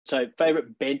So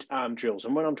favorite bent arm drills.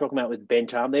 And when I'm talking about with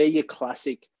bent arm, they're your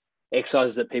classic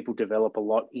exercises that people develop a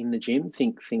lot in the gym.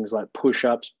 Think things like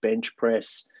push-ups, bench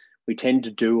press. We tend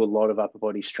to do a lot of upper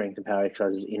body strength and power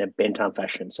exercises in a bent arm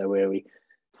fashion. So where we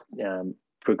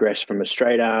progress from a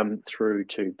straight arm through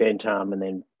to bent arm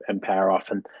and power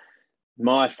off. And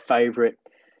my favorite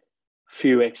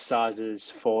few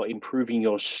exercises for improving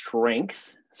your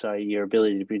strength, so your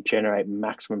ability to generate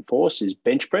maximum force, is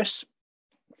bench press,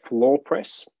 floor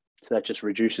press, so that just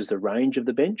reduces the range of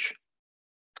the bench,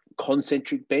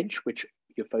 concentric bench, which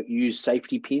you use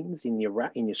safety pins in your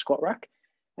rack, in your squat rack,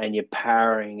 and you're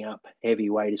powering up heavy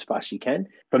weight as fast as you can.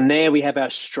 From there, we have our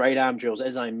straight arm drills.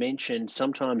 As I mentioned,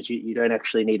 sometimes you don't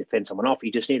actually need to fend someone off.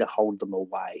 You just need to hold them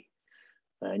away.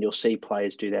 And you'll see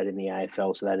players do that in the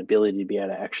AFL. So that ability to be able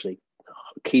to actually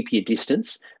keep your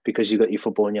distance because you've got your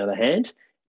football in the other hand,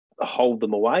 hold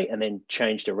them away, and then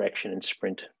change direction and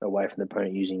sprint away from the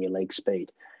opponent using your leg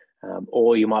speed.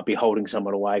 Or you might be holding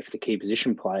someone away for the key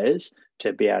position players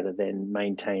to be able to then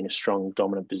maintain a strong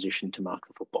dominant position to mark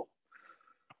the football,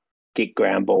 get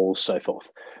ground balls, so forth.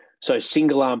 So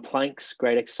single arm planks,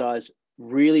 great exercise.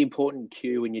 Really important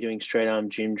cue when you're doing straight arm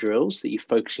gym drills that you're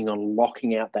focusing on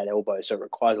locking out that elbow. So it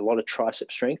requires a lot of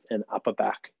tricep strength and upper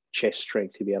back chest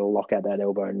strength to be able to lock out that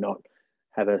elbow and not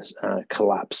have a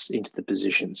collapse into the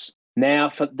positions.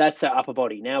 Now, that's our upper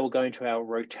body. Now we'll go into our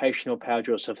rotational power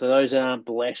drill. So for those that aren't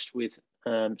blessed with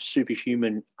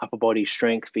superhuman upper body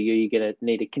strength, for you, you're going to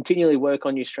need to continually work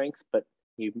on your strength, but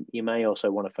you may also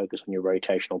want to focus on your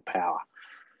rotational power.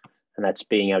 And that's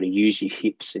being able to use your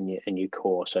hips and your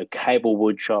core. So cable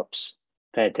wood chops,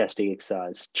 fantastic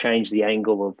exercise. Change the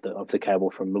angle of the cable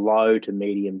from low to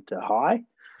medium to high.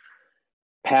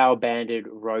 Power banded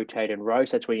rotate and row.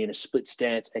 So that's when you're in a split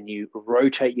stance and you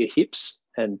rotate your hips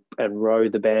and row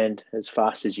the band as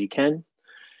fast as you can.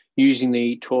 Using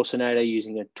the torsionator,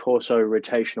 using a torso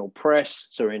rotational press.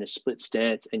 So we're in a split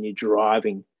stance and you're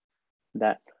driving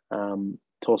that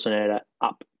torsionator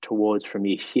up towards, from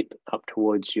your hip up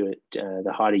towards your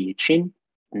the height of your chin.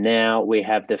 Now we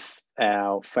have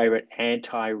our favorite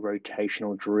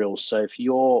anti-rotational drills. So if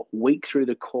you're weak through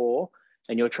the core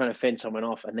and you're trying to fend someone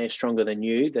off and they're stronger than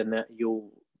you, then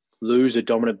you'll lose a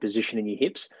dominant position in your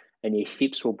hips and your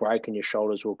hips will break and your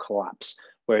shoulders will collapse.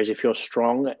 Whereas if you're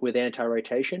strong with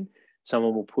anti-rotation,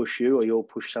 someone will push you or you'll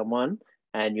push someone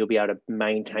and you'll be able to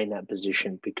maintain that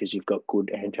position because you've got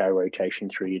good anti-rotation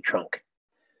through your trunk.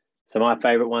 So my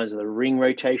favorite ones are the ring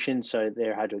rotations. So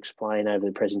they're hard to explain over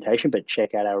the presentation, but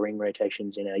check out our ring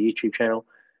rotations in our YouTube channel.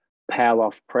 Power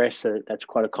off press, so that's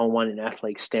quite a common one in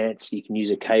athlete stance. You can use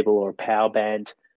a cable or a power band